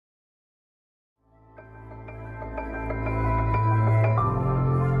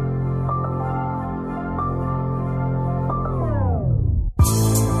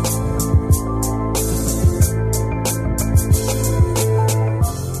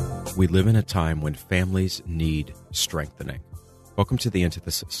We live in a time when families need strengthening. Welcome to The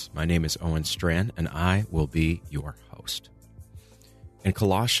Antithesis. My name is Owen Strand, and I will be your host. In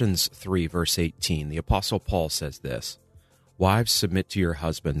Colossians 3, verse 18, the Apostle Paul says this, "Wives, submit to your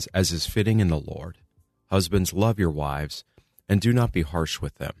husbands as is fitting in the Lord. Husbands, love your wives, and do not be harsh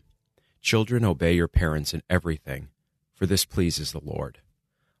with them. Children, obey your parents in everything, for this pleases the Lord.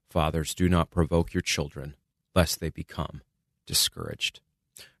 Fathers, do not provoke your children, lest they become discouraged."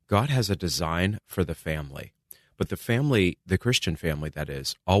 God has a design for the family, but the family, the Christian family that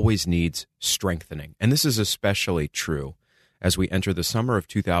is, always needs strengthening. And this is especially true as we enter the summer of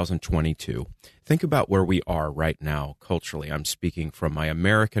 2022. Think about where we are right now culturally. I'm speaking from my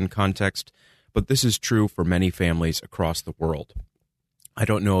American context, but this is true for many families across the world. I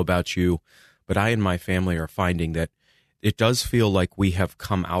don't know about you, but I and my family are finding that it does feel like we have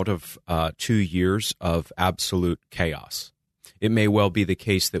come out of 2 years of absolute chaos. It may well be the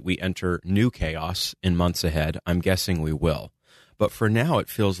case that we enter new chaos in months ahead. I'm guessing we will. But for now, it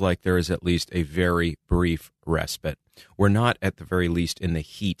feels like there is at least a very brief respite. We're not, at the very least, in the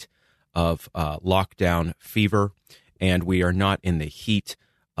heat of lockdown fever, and we are not in the heat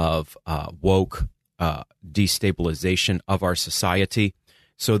of woke destabilization of our society.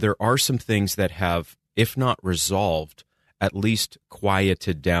 So there are some things that have, if not resolved, at least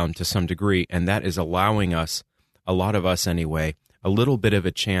quieted down to some degree, and that is allowing us, a lot of us anyway, a little bit of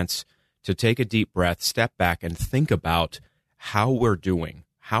a chance to take a deep breath, step back, and think about how we're doing,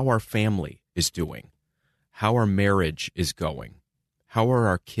 how our family is doing, how our marriage is going, how are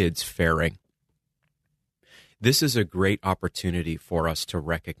our kids faring. This is a great opportunity for us to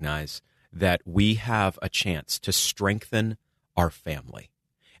recognize that we have a chance to strengthen our family.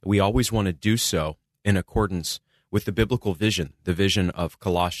 We always want to do so in accordance with the biblical vision, the vision of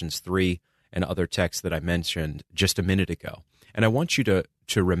Colossians 3 and other texts that I mentioned just a minute ago. And I want you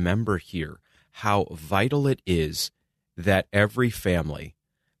to remember here how vital it is that every family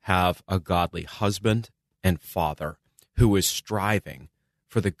have a godly husband and father who is striving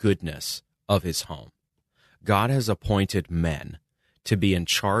for the goodness of his home. God has appointed men to be in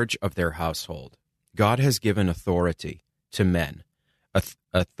charge of their household. God has given authority to men,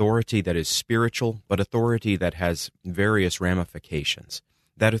 authority that is spiritual, but authority that has various ramifications.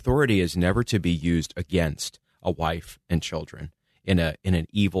 That authority is never to be used against a wife and children in an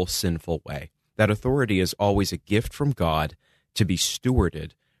evil, sinful way. That authority is always a gift from God to be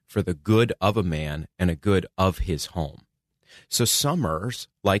stewarded for the good of a man and a good of his home. So summers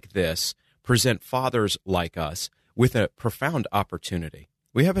like this present fathers like us with a profound opportunity.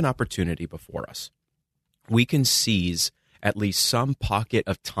 We have an opportunity before us. We can seize at least some pocket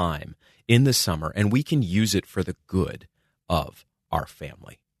of time in the summer, and we can use it for the good of our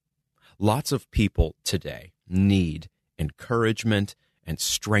family. Lots of people today need encouragement and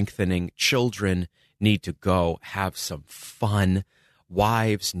strengthening. Children need to go have some fun.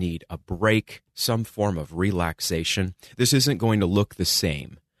 Wives need a break, some form of relaxation. This isn't going to look the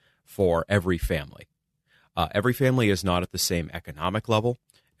same for every family. Every family is not at the same economic level.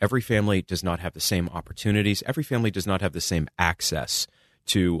 Every family does not have the same opportunities. Every family does not have the same access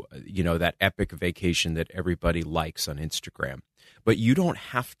to, that epic vacation that everybody likes on Instagram. But you don't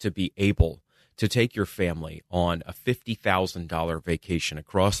have to be able to take your family on a $50,000 vacation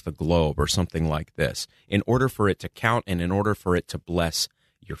across the globe or something like this in order for it to count and in order for it to bless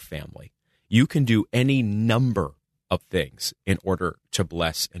your family. You can do any number of things in order to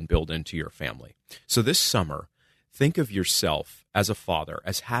bless and build into your family. So this summer, think of yourself as a father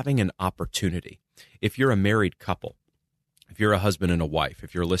as having an opportunity. If you're a married couple, if you're a husband and a wife,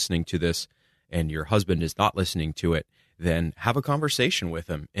 if you're listening to this and your husband is not listening to it, then have a conversation with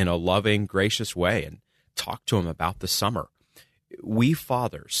him in a loving, gracious way and talk to him about the summer. We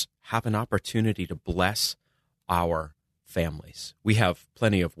fathers have an opportunity to bless our families. We have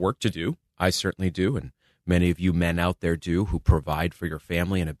plenty of work to do. I certainly do, and many of you men out there do, who provide for your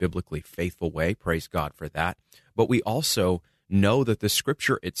family in a biblically faithful way. Praise God for that. But we also know that the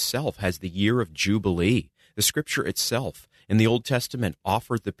Scripture itself has the year of Jubilee. The Scripture itself in the Old Testament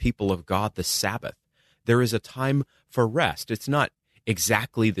offered the people of God the Sabbath. There is a time for rest. It's not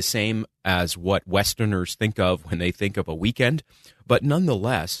exactly the same as what Westerners think of when they think of a weekend, but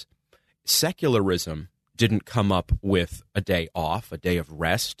nonetheless, secularism didn't come up with a day off, a day of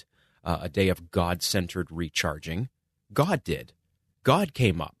rest, a day of God-centered recharging. God did. God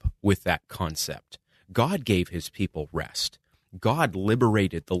came up with that concept. God gave his people rest. God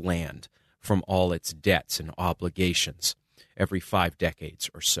liberated the land from all its debts and obligations every 5 decades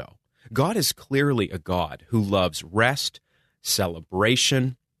or so. God is clearly a God who loves rest,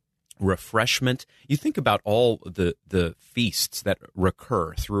 celebration, refreshment. You think about all the feasts that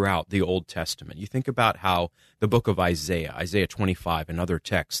recur throughout the Old Testament. You think about how the book of Isaiah 25 and other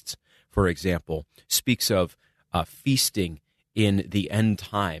texts, for example, speaks of feasting in the end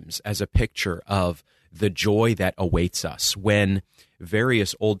times as a picture of the joy that awaits us when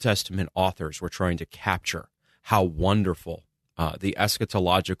various Old Testament authors were trying to capture how wonderful the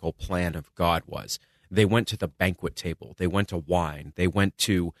eschatological plan of God was. They went to the banquet table. They went to wine. They went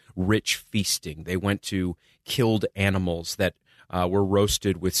to rich feasting. They went to killed animals that were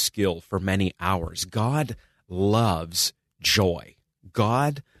roasted with skill for many hours. God loves joy.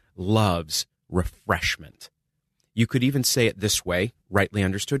 God loves refreshment. You could even say it this way, rightly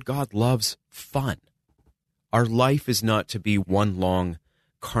understood, God loves fun. Our life is not to be one long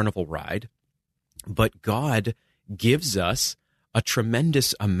carnival ride, but God gives us a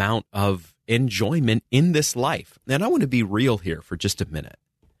tremendous amount of enjoyment in this life. And I want to be real here for just a minute.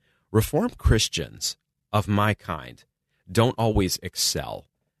 Reformed Christians of my kind don't always excel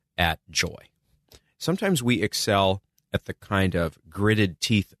at joy. Sometimes we excel at the kind of gritted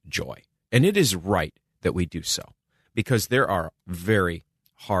teeth joy. And it is right that we do so, because there are very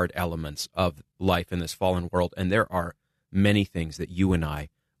hard elements of life in this fallen world, and there are many things that you and I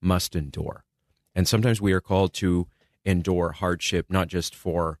must endure. And sometimes we are called to endure hardship not just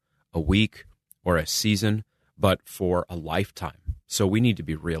for a week or a season, but for a lifetime. So we need to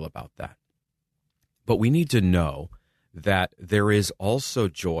be real about that. But we need to know that there is also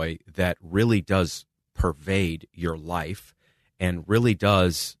joy that really does pervade your life and really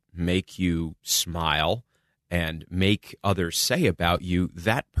does make you smile and make others say about you,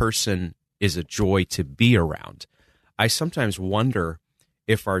 that person is a joy to be around. I sometimes wonder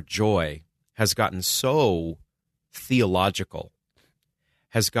if our joy has gotten so theological,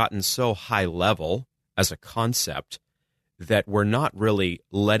 has gotten so high level as a concept that we're not really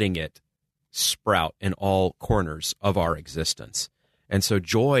letting it sprout in all corners of our existence. And so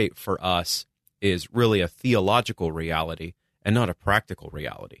joy for us is really a theological reality and not a practical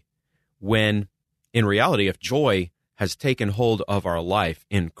reality. When in reality, if joy has taken hold of our life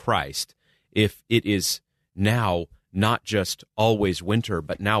in Christ, if it is now not just always winter,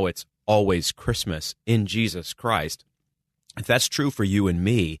 but now it's always Christmas in Jesus Christ, if that's true for you and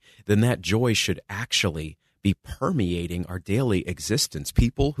me, then that joy should actually be permeating our daily existence.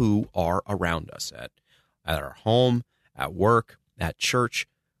 People who are around us at our home, at work, at church,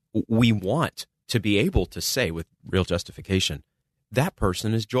 we want to be able to say with real justification, that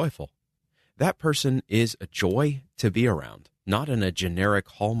person is joyful. That person is a joy to be around, not in a generic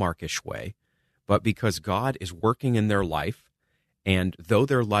hallmarkish way, but because God is working in their life, and though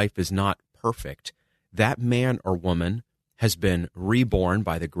their life is not perfect, that man or woman has been reborn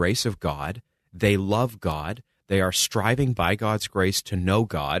by the grace of God. They love God. They are striving by God's grace to know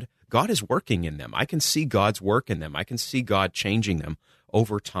God. God is working in them. I can see God's work in them. I can see God changing them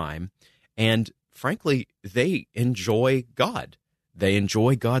over time. And frankly, they enjoy God. They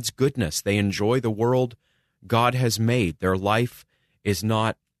enjoy God's goodness. They enjoy the world God has made. Their life is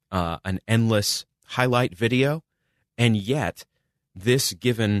not an endless highlight video. And yet, this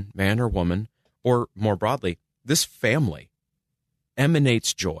given man or woman, or more broadly, this family,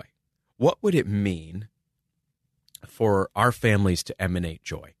 emanates joy. What would it mean for our families to emanate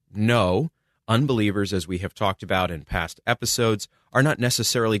joy? No, unbelievers, as we have talked about in past episodes, are not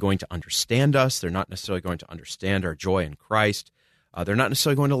necessarily going to understand us. They're not necessarily going to understand our joy in Christ. They're not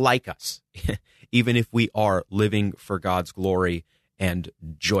necessarily going to like us, even if we are living for God's glory and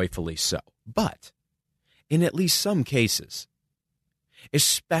joyfully so. But in at least some cases,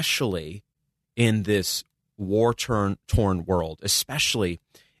 especially in this war-torn world, especially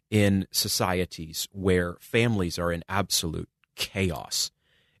in societies where families are in absolute chaos,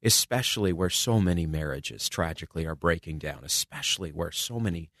 especially where so many marriages tragically are breaking down, especially where so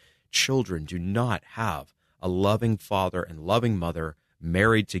many children do not have a loving father and loving mother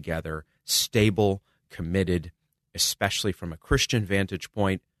married together, stable, committed, especially from a Christian vantage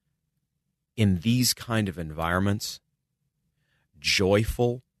point. In these kind of environments,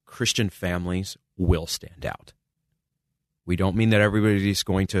 joyful Christian families will stand out. We don't mean that everybody's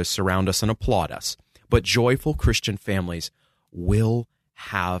going to surround us and applaud us, but joyful Christian families will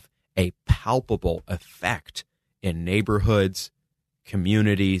have a palpable effect in neighborhoods,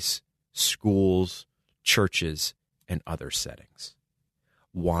 communities, schools, churches, and other settings.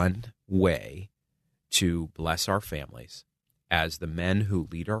 One way to bless our families as the men who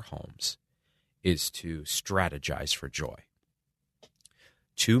lead our homes is to strategize for joy.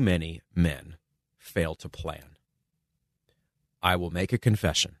 Too many men fail to plan. I will make a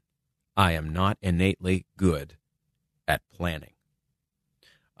confession. I am not innately good at planning.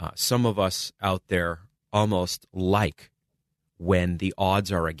 Some of us out there almost like when the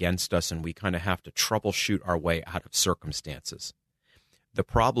odds are against us and we kind of have to troubleshoot our way out of circumstances. The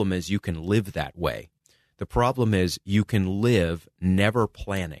problem is you can live that way. The problem is you can live never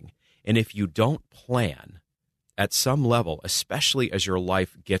planning. And if you don't plan at some level, especially as your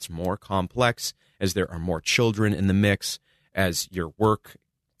life gets more complex, as there are more children in the mix, as your work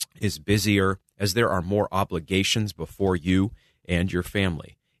is busier, as there are more obligations before you and your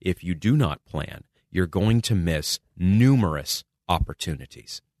family, if you do not plan, you're going to miss numerous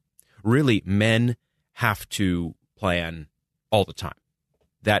opportunities. Really, men have to plan all the time.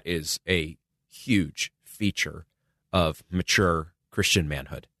 That is a huge feature of mature Christian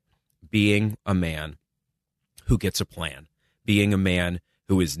manhood. Being a man who gets a plan. Being a man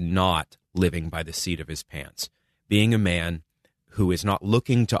who is not living by the seat of his pants. Being a man who is not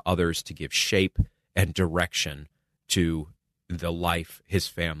looking to others to give shape and direction to the life his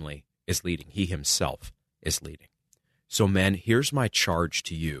family is leading. He himself is leading. So men, here's my charge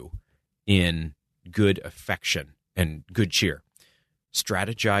to you in good affection and good cheer.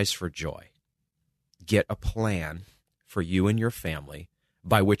 Strategize for joy. Get a plan for you and your family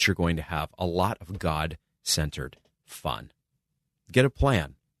by which you're going to have a lot of God-centered fun. Get a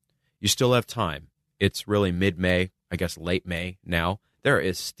plan. You still have time. It's really mid-May, I guess late May now. There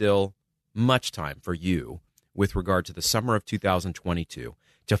is still much time for you with regard to the summer of 2022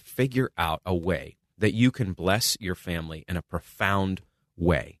 to figure out a way that you can bless your family in a profound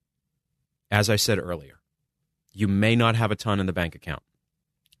way. As I said earlier, you may not have a ton in the bank account.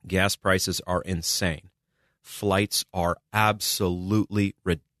 Gas prices are insane. Flights are absolutely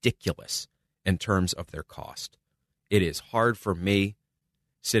ridiculous in terms of their cost. It is hard for me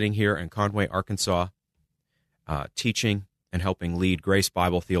sitting here in Conway, Arkansas, teaching and helping lead Grace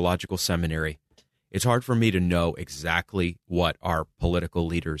Bible Theological Seminary. It's hard for me to know exactly what our political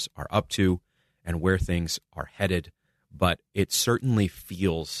leaders are up to and where things are headed, but it certainly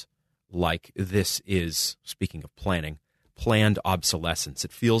feels like this is, speaking of planning, planned obsolescence.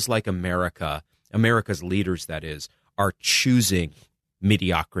 It feels like America's leaders, that is, are choosing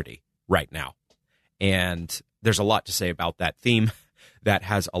mediocrity right now. And there's a lot to say about that theme that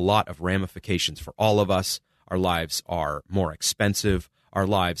has a lot of ramifications for all of us. Our lives are more expensive. Our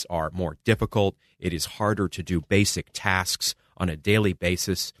lives are more difficult. It is harder to do basic tasks on a daily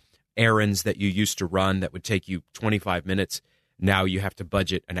basis. Errands that you used to run that would take you 25 minutes, now you have to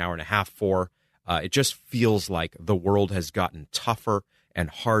budget an hour and a half for. It just feels like the world has gotten tougher and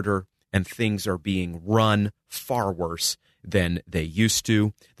harder, and things are being run far worse than they used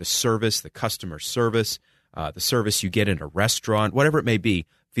to. The service, the customer service, the service you get in a restaurant, whatever it may be,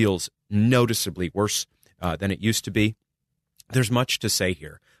 feels noticeably worse than it used to be. There's much to say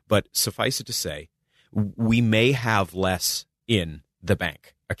here, but suffice it to say, we may have less in the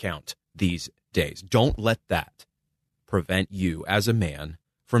bank account these days. Don't let that prevent you as a man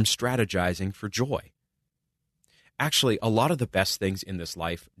from strategizing for joy. Actually, a lot of the best things in this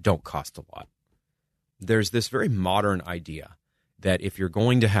life don't cost a lot. There's this very modern idea that if you're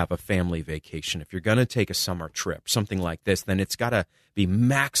going to have a family vacation, if you're going to take a summer trip, something like this, then it's got to be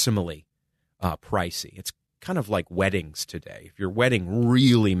maximally pricey. It's kind of like weddings today. If your wedding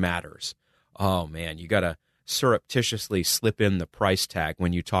really matters, oh man, you got to surreptitiously slip in the price tag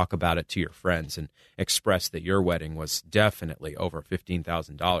when you talk about it to your friends and express that your wedding was definitely over $15,000,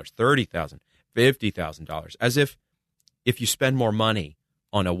 $30,000, $50,000, as if you spend more money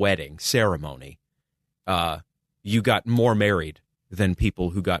on a wedding ceremony, you got more married than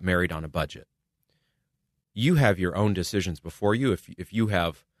people who got married on a budget. You have your own decisions before you. If you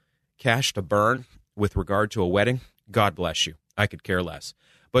have cash to burn with regard to a wedding, God bless you. I could care less.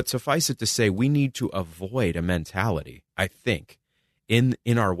 But suffice it to say, we need to avoid a mentality, I think, in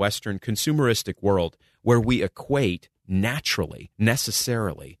our Western consumeristic world where we equate naturally,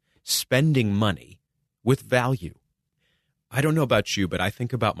 necessarily, spending money with value. I don't know about you, but I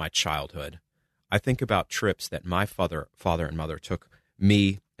think about my childhood. I think about trips that my father and mother took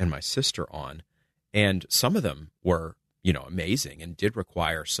me and my sister on, and some of them were, amazing and did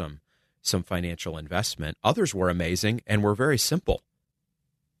require some financial investment. Others were amazing and were very simple.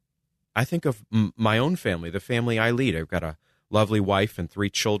 I think of my own family, the family I lead. I've got a lovely wife and 3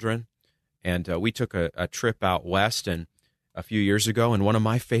 children, and we took a trip out west and a few years ago, and one of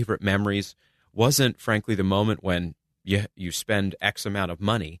my favorite memories wasn't, frankly, the moment when you spend X amount of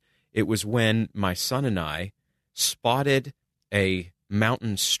money. It was when my son and I spotted a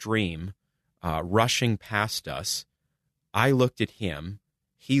mountain stream rushing past us. I looked at him.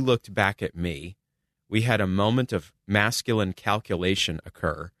 He looked back at me. We had a moment of masculine calculation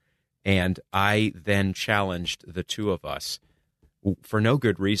occur, and I then challenged the two of us for no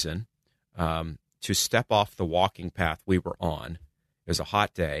good reason, to step off the walking path we were on. It was a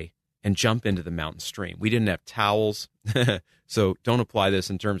hot day, and jump into the mountain stream. We didn't have towels, so don't apply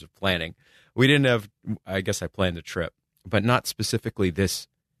this in terms of planning. We didn't have, I guess I planned the trip, but not specifically this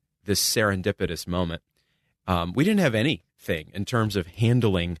serendipitous moment. We didn't have anything in terms of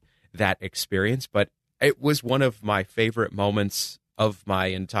handling that experience, but it was one of my favorite moments of my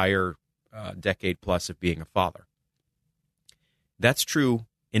entire decade plus of being a father. That's true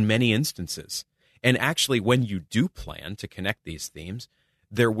in many instances. And actually, when you do plan to connect these themes,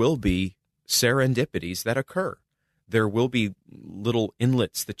 there will be serendipities that occur. There will be little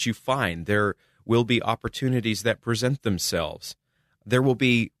inlets that you find. There will be opportunities that present themselves. There will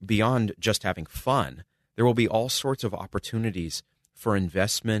be, beyond just having fun, there will be all sorts of opportunities for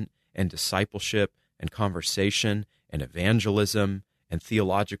investment and discipleship and conversation and evangelism and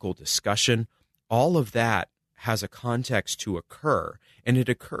theological discussion. All of that has a context to occur, and it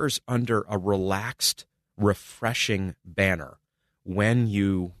occurs under a relaxed, refreshing banner when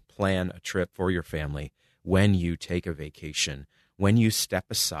you plan a trip for your family, when you take a vacation, when you step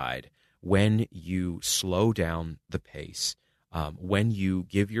aside, when you slow down the pace, when you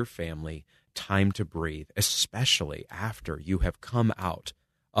give your family time to breathe, especially after you have come out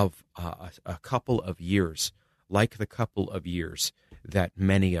of a couple of years, like the couple of years that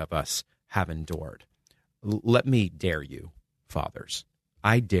many of us have endured. Let me dare you, fathers.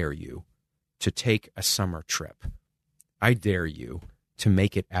 I dare you to take a summer trip. I dare you to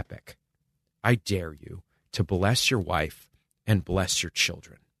make it epic. I dare you to bless your wife and bless your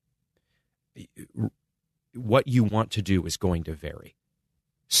children. What you want to do is going to vary.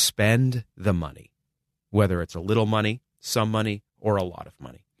 Spend the money, whether it's a little money, some money, or a lot of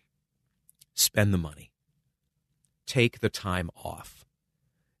money. Spend the money. Take the time off.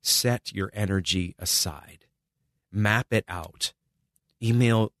 Set your energy aside. Map it out.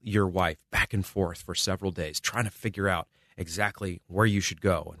 Email your wife back and forth for several days, trying to figure out exactly where you should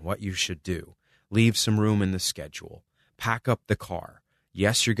go and what you should do. Leave some room in the schedule. Pack up the car.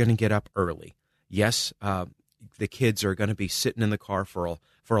 Yes, you're going to get up early. Yes, the kids are going to be sitting in the car for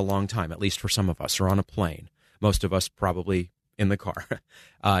a long time, at least for some of us, or on a plane. Most of us probably in the car.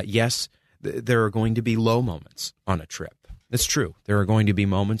 Yes, there are going to be low moments on a trip. It's true. There are going to be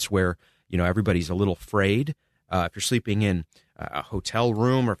moments where, everybody's a little afraid. If you're sleeping in a hotel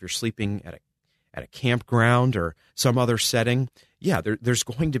room, or if you're sleeping at a campground or some other setting, there's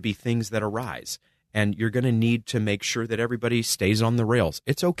going to be things that arise, and you're going to need to make sure that everybody stays on the rails.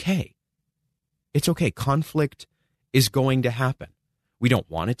 It's okay. It's okay. Conflict is going to happen. We don't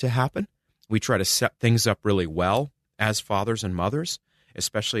want it to happen. We try to set things up really well as fathers and mothers,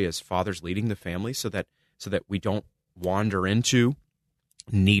 especially as fathers leading the family, so that we don't wander into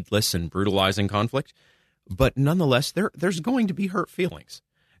needless and brutalizing conflict. But nonetheless, there's going to be hurt feelings.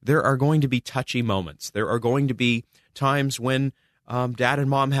 There are going to be touchy moments. There are going to be times when dad and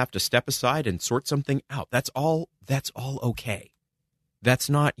mom have to step aside and sort something out. That's all okay. That's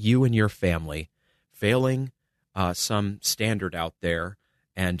not you and your family failing some standard out there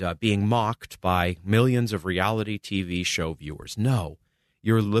and being mocked by millions of reality TV show viewers. No,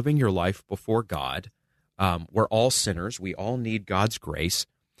 you're living your life before God. We're all sinners. We all need God's grace.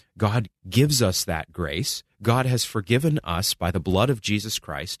 God gives us that grace. God has forgiven us by the blood of Jesus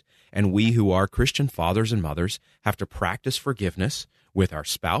Christ, and we who are Christian fathers and mothers have to practice forgiveness with our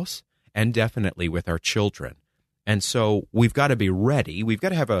spouse and definitely with our children. And so we've got to be ready. We've got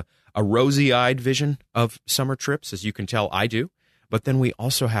to have a rosy-eyed vision of summer trips, as you can tell I do, but then we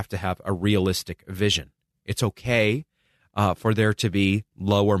also have to have a realistic vision. It's okay for there to be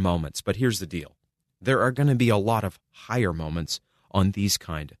lower moments, but here's the deal. There are going to be a lot of higher moments on these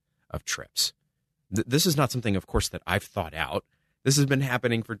kind of trips. This is not something, of course, that I've thought out. This has been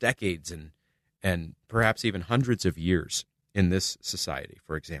happening for decades and perhaps even hundreds of years in this society,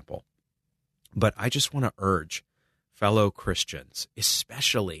 for example. But I just want to urge fellow Christians,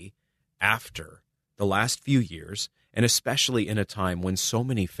 especially after the last few years, and especially in a time when so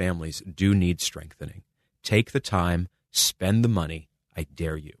many families do need strengthening, take the time, spend the money, I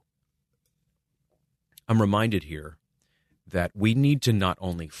dare you. I'm reminded here that we need to not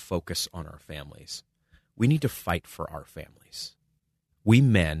only focus on our families, we need to fight for our families. We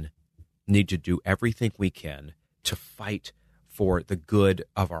men need to do everything we can to fight for the good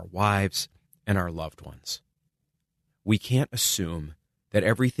of our wives and our loved ones. We can't assume that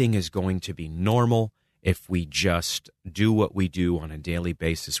everything is going to be normal if we just do what we do on a daily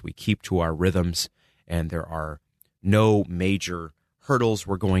basis. We keep to our rhythms, and there are no major hurdles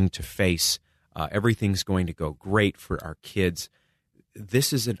we're going to face. Everything's going to go great for our kids.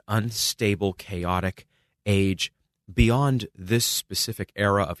 This is an unstable, chaotic age. beyond this specific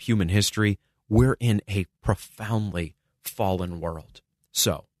era of human history, we're in a profoundly fallen world.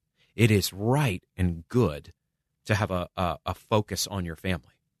 So it is right and good to have a focus on your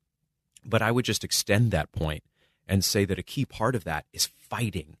family. But I would just extend that point and say that a key part of that is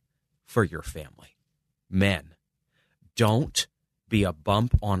fighting for your family. Men, don't be a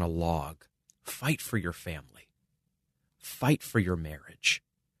bump on a log. Fight for your family. Fight for your marriage.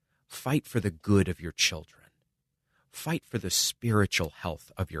 Fight for the good of your children. Fight for the spiritual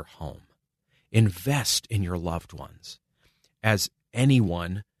health of your home. Invest in your loved ones. As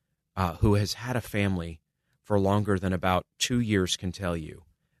anyone who has had a family for longer than about 2 years can tell you,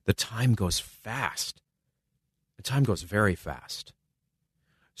 the time goes fast. The time goes very fast.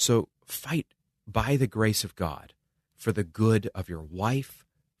 So fight by the grace of God for the good of your wife.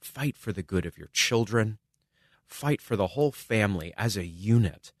 Fight for the good of your children. Fight for the whole family as a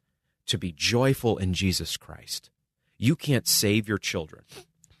unit to be joyful in Jesus Christ. You can't save your children.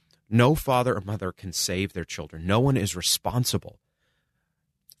 No father or mother can save their children. No one is responsible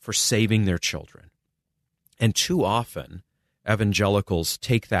for saving their children. And too often, evangelicals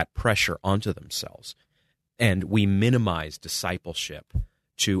take that pressure onto themselves, and we minimize discipleship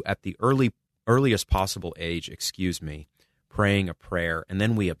to, at the earliest possible age, praying a prayer, and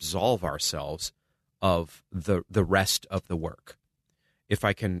then we absolve ourselves of the rest of the work. If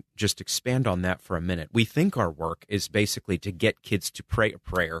I can just expand on that for a minute, we think our work is basically to get kids to pray a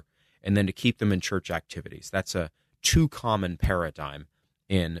prayer and then to keep them in church activities. That's a too common paradigm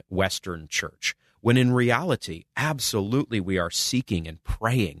in Western church, when in reality, absolutely we are seeking and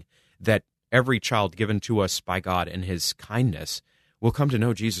praying that every child given to us by God in his kindness will come to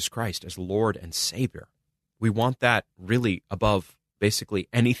know Jesus Christ as Lord and Savior. We want that really above basically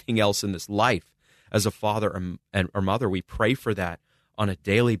anything else in this life. As a father or mother, we pray for that on a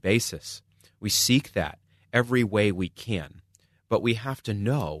daily basis. We seek that every way we can. But we have to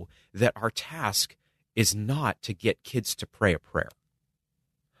know that our task is not to get kids to pray a prayer.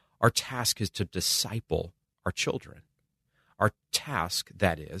 Our task is to disciple our children. Our task,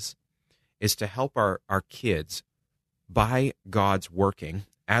 that is to help our kids, by God's working,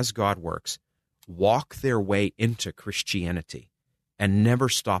 as God works, walk their way into Christianity and never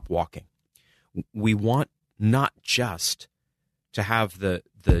stop walking. We want not just to have the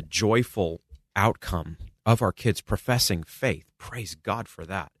joyful outcome of our kids professing faith. Praise God for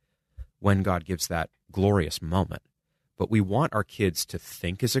that, when God gives that glorious moment. But we want our kids to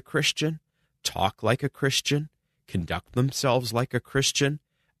think as a Christian, talk like a Christian, conduct themselves like a Christian,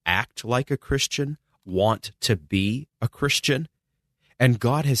 act like a Christian, want to be a Christian. And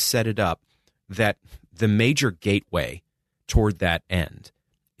God has set it up that the major gateway toward that end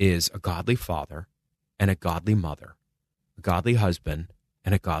is a godly father and a godly mother, a godly husband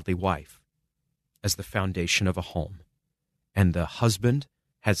and a godly wife as the foundation of a home. And the husband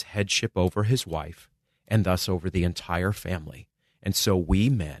has headship over his wife and thus over the entire family. And so we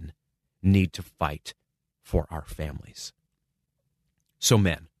men need to fight for our families. So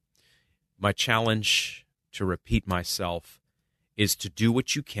men, my challenge, to repeat myself, is to do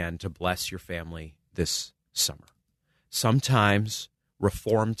what you can to bless your family this summer. Sometimes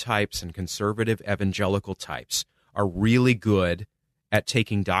reform types and conservative evangelical types are really good at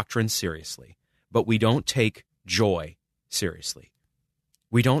taking doctrine seriously, but we don't take joy seriously.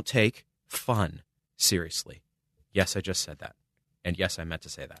 We don't take fun seriously. Yes, I just said that. And yes, I meant to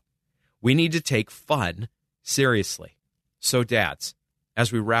say that. We need to take fun seriously. So dads,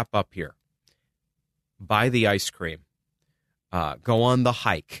 as we wrap up here, buy the ice cream, go on the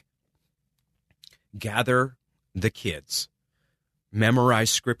hike, gather the kids, memorize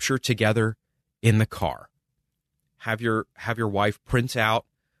scripture together in the car. Have your wife print out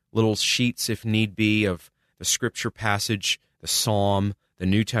little sheets, if need be, of the scripture passage, the psalm, the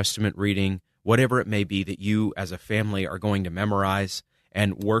New Testament reading, whatever it may be that you as a family are going to memorize,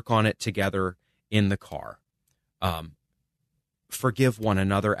 and work on it together in the car. Forgive one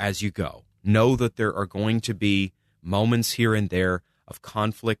another as you go. Know that there are going to be moments here and there of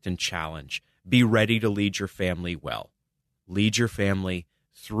conflict and challenge. Be ready to lead your family well. Lead your family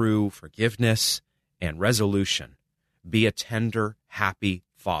through forgiveness and resolution. Be a tender, happy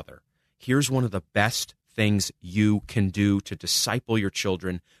father. Here's one of the best things you can do to disciple your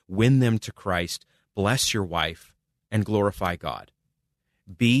children, win them to Christ, bless your wife, and glorify God.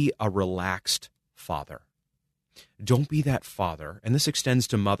 Be a relaxed father. Don't be that father, and this extends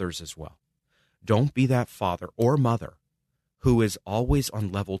to mothers as well. Don't be that father or mother who is always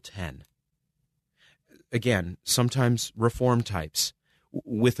on level 10. Again, sometimes reform types,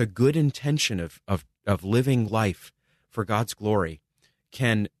 with a good intention of living life for God's glory,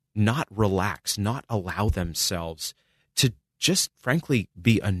 can not relax, not allow themselves to just frankly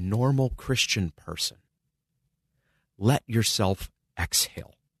be a normal Christian person. Let yourself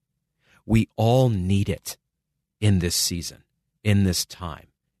exhale. We all need it in this season, in this time,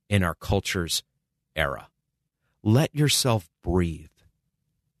 in our culture's era. Let yourself breathe.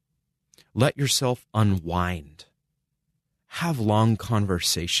 Let yourself unwind. Have long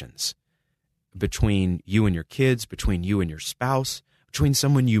conversations between you and your kids, between you and your spouse, between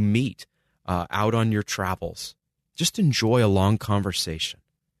someone you meet out on your travels. Just enjoy a long conversation.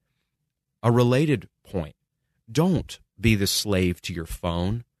 A related point, don't be the slave to your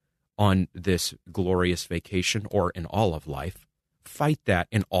phone on this glorious vacation or in all of life. Fight that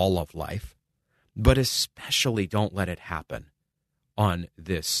in all of life, but especially don't let it happen on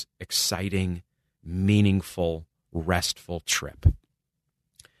this exciting, meaningful, restful trip.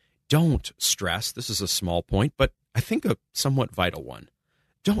 Don't stress. This is a small point, but I think a somewhat vital one.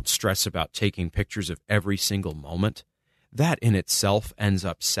 Don't stress about taking pictures of every single moment. That in itself ends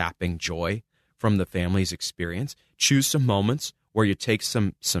up sapping joy from the family's experience. Choose some moments where you take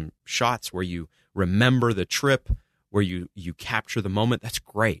some shots, where you remember the trip, where you capture the moment. That's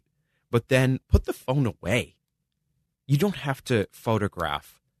great. But then put the phone away. You don't have to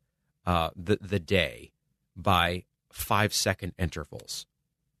photograph the day by 5-second intervals.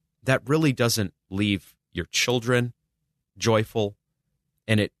 That really doesn't leave your children joyful,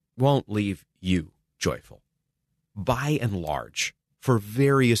 and it won't leave you joyful. By and large, for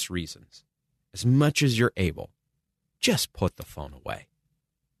various reasons, as much as you're able, just put the phone away.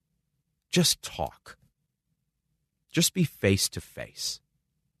 Just talk. Just be face to face.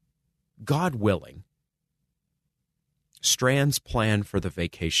 God willing, Strand's plan for the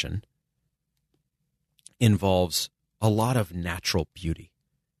vacation involves a lot of natural beauty.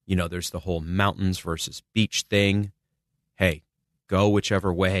 You know, there's the whole mountains versus beach thing. Hey, go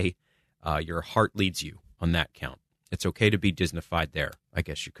whichever way your heart leads you on that count. It's okay to be Disneyfied there, I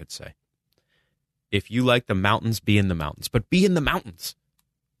guess you could say. If you like the mountains, be in the mountains. But be in the mountains.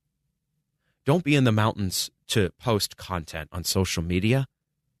 Don't be in the mountains to post content on social media.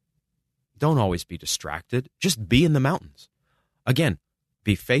 Don't always be distracted. Just be in the mountains. Again,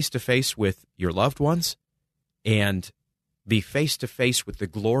 be face-to-face with your loved ones and be face-to-face with the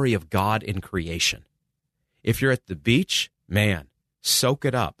glory of God in creation. If you're at the beach, man, soak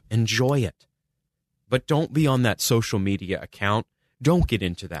it up. Enjoy it. But don't be on that social media account. Don't get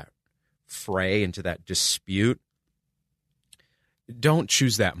into that fray, into that dispute. Don't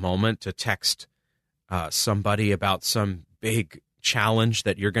choose that moment to text somebody about some big challenge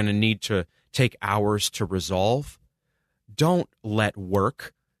that you're going to need to take hours to resolve. Don't let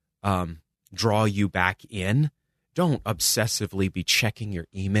work draw you back in. Don't obsessively be checking your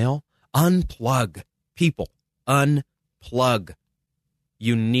email. Unplug, people. Unplug.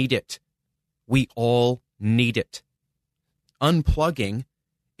 You need it. We all need it. Unplugging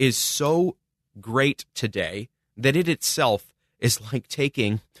is so great today that it itself is like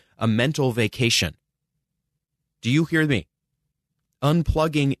taking a mental vacation. Do you hear me?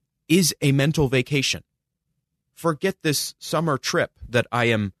 Unplugging is a mental vacation. Forget this summer trip that I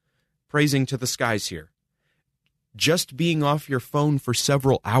am praising to the skies here. Just being off your phone for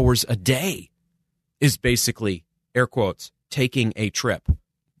several hours a day is basically, air quotes, taking a trip,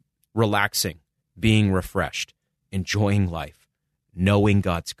 relaxing, being refreshed, enjoying life, knowing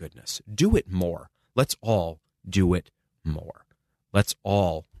God's goodness. Do it more. Let's all do it more. Let's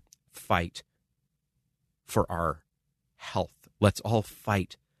all fight for our health. Let's all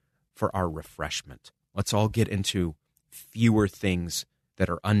fight for our refreshment. Let's all get into fewer things that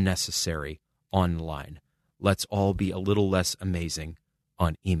are unnecessary online. Let's all be a little less amazing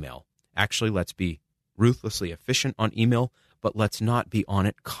on email. Actually, let's be ruthlessly efficient on email, but let's not be on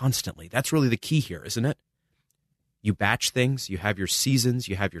it constantly. That's really the key here, isn't it? You batch things, you have your seasons,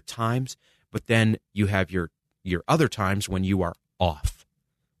 you have your times, but then you have your other times when you are off,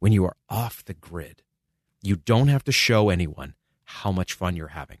 when you are off the grid. You don't have to show anyone how much fun you're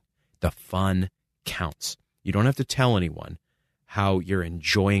having. The fun counts. You don't have to tell anyone how you're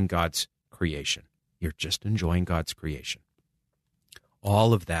enjoying God's creation. You're just enjoying God's creation.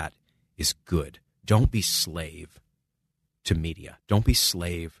 All of that is good. Don't be slave to media. Don't be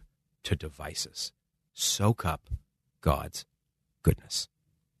slave to devices. Soak up God's goodness.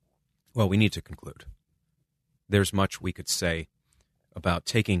 Well, we need to conclude. There's much we could say about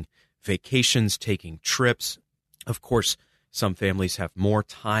taking vacations, taking trips. Of course, some families have more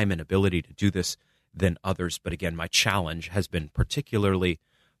time and ability to do this than others. But again, my challenge has been particularly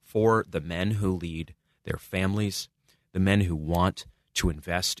for the men who lead their families, the men who want to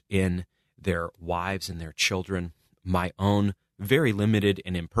invest in their wives and their children. My own very limited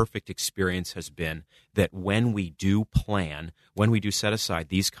and imperfect experience has been that when we do plan, when we do set aside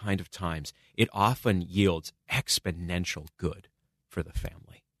these kind of times, it often yields exponential good for the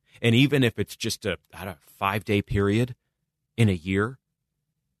family. And even if it's just a 5-day period in a year,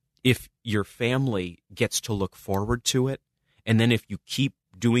 if your family gets to look forward to it, and then if you keep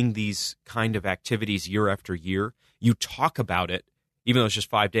doing these kind of activities year after year, you talk about it, even though it's just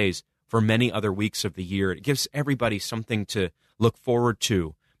 5 days, for many other weeks of the year. It gives everybody something to look forward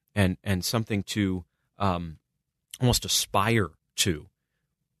to and something to almost aspire to.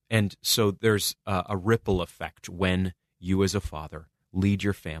 And so there's a ripple effect when you as a father lead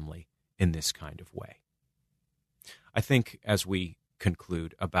your family in this kind of way. I think as we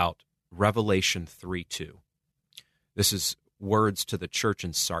conclude about Revelation 3:2, this is words to the church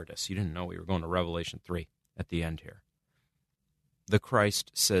in Sardis. You didn't know we were going to Revelation 3 at the end here. The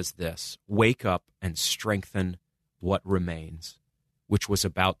Christ says this, "Wake up and strengthen what remains, which was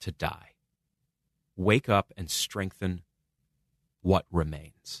about to die." Wake up and strengthen what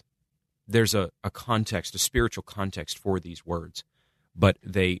remains. There's a context, a spiritual context for these words, but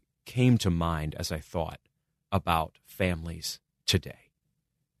they came to mind as I thought about families today.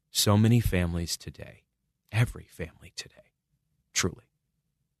 So many families today, every family today, truly,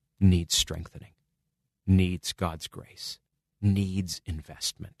 needs strengthening, needs God's grace, needs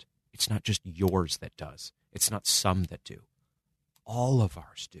investment. It's not just yours that does. It's not some that do. All of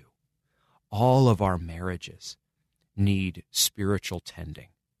ours do. All of our marriages need spiritual tending.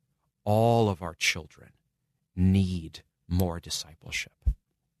 All of our children need more discipleship.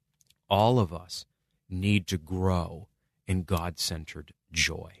 All of us need to grow in God-centered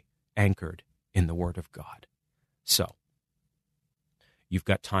joy, anchored in the Word of God. So, you've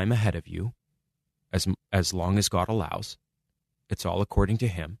got time ahead of you, as long as God allows. It's all according to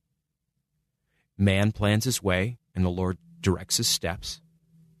Him. Man plans his way, and the Lord directs his steps.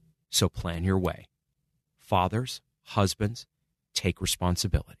 So plan your way. Fathers, husbands, take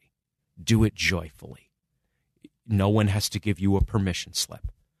responsibility. Do it joyfully. No one has to give you a permission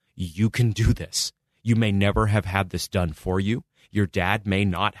slip. You can do this. You may never have had this done for you. Your dad may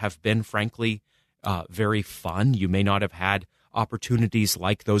not have been, frankly, very fun. You may not have had opportunities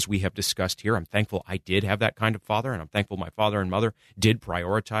like those we have discussed here. I'm thankful I did have that kind of father, and I'm thankful my father and mother did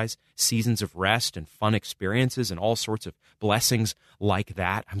prioritize seasons of rest and fun experiences and all sorts of blessings like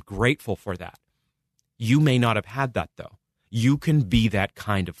that. I'm grateful for that. You may not have had that, though. You can be that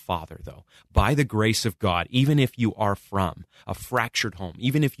kind of father, though, by the grace of God, even if you are from a fractured home,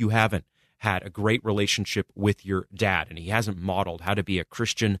 even if you haven't had a great relationship with your dad and he hasn't modeled how to be a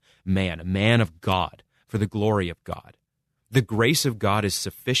Christian man, a man of God for the glory of God. The grace of God is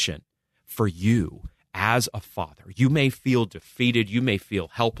sufficient for you as a father. You may feel defeated. You may feel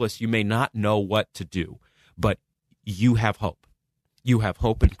helpless. You may not know what to do, but you have hope. You have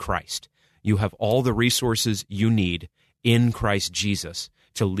hope in Christ. You have all the resources you need in Christ Jesus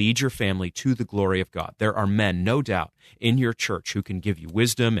to lead your family to the glory of God. There are men, no doubt, in your church who can give you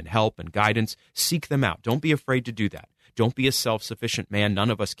wisdom and help and guidance. Seek them out. Don't be afraid to do that. Don't be a self-sufficient man.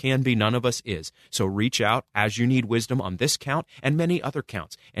 None of us can be. None of us is. So reach out as you need wisdom on this count and many other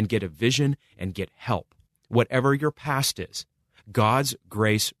counts and get a vision and get help. Whatever your past is, God's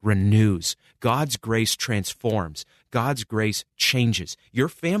grace renews. God's grace transforms. God's grace changes. Your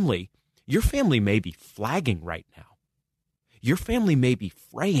family may be flagging right now. Your family may be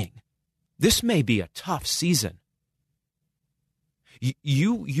fraying. This may be a tough season.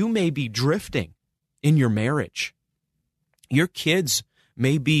 You may be drifting in your marriage. Your kids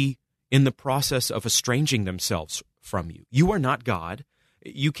may be in the process of estranging themselves from you. You are not God.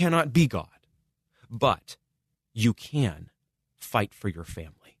 You cannot be God. But you can fight for your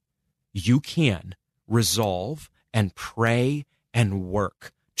family. You can resolve and pray and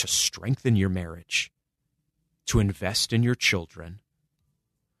work to strengthen your marriage, to invest in your children,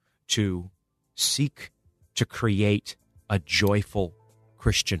 to seek to create a joyful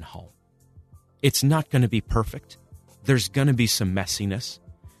Christian home. It's not going to be perfect. There's going to be some messiness.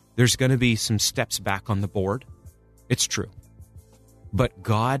 There's going to be some steps back on the board. It's true. But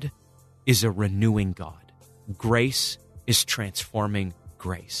God is a renewing God. Grace is transforming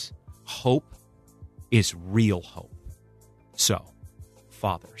grace. Hope is real hope. So,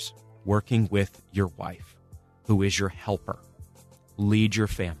 fathers, working with your wife, who is your helper, lead your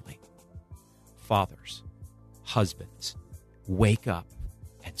family. Fathers, husbands, wake up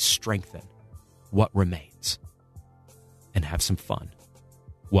and strengthen what remains. And have some fun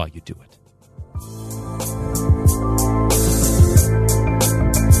while you do it.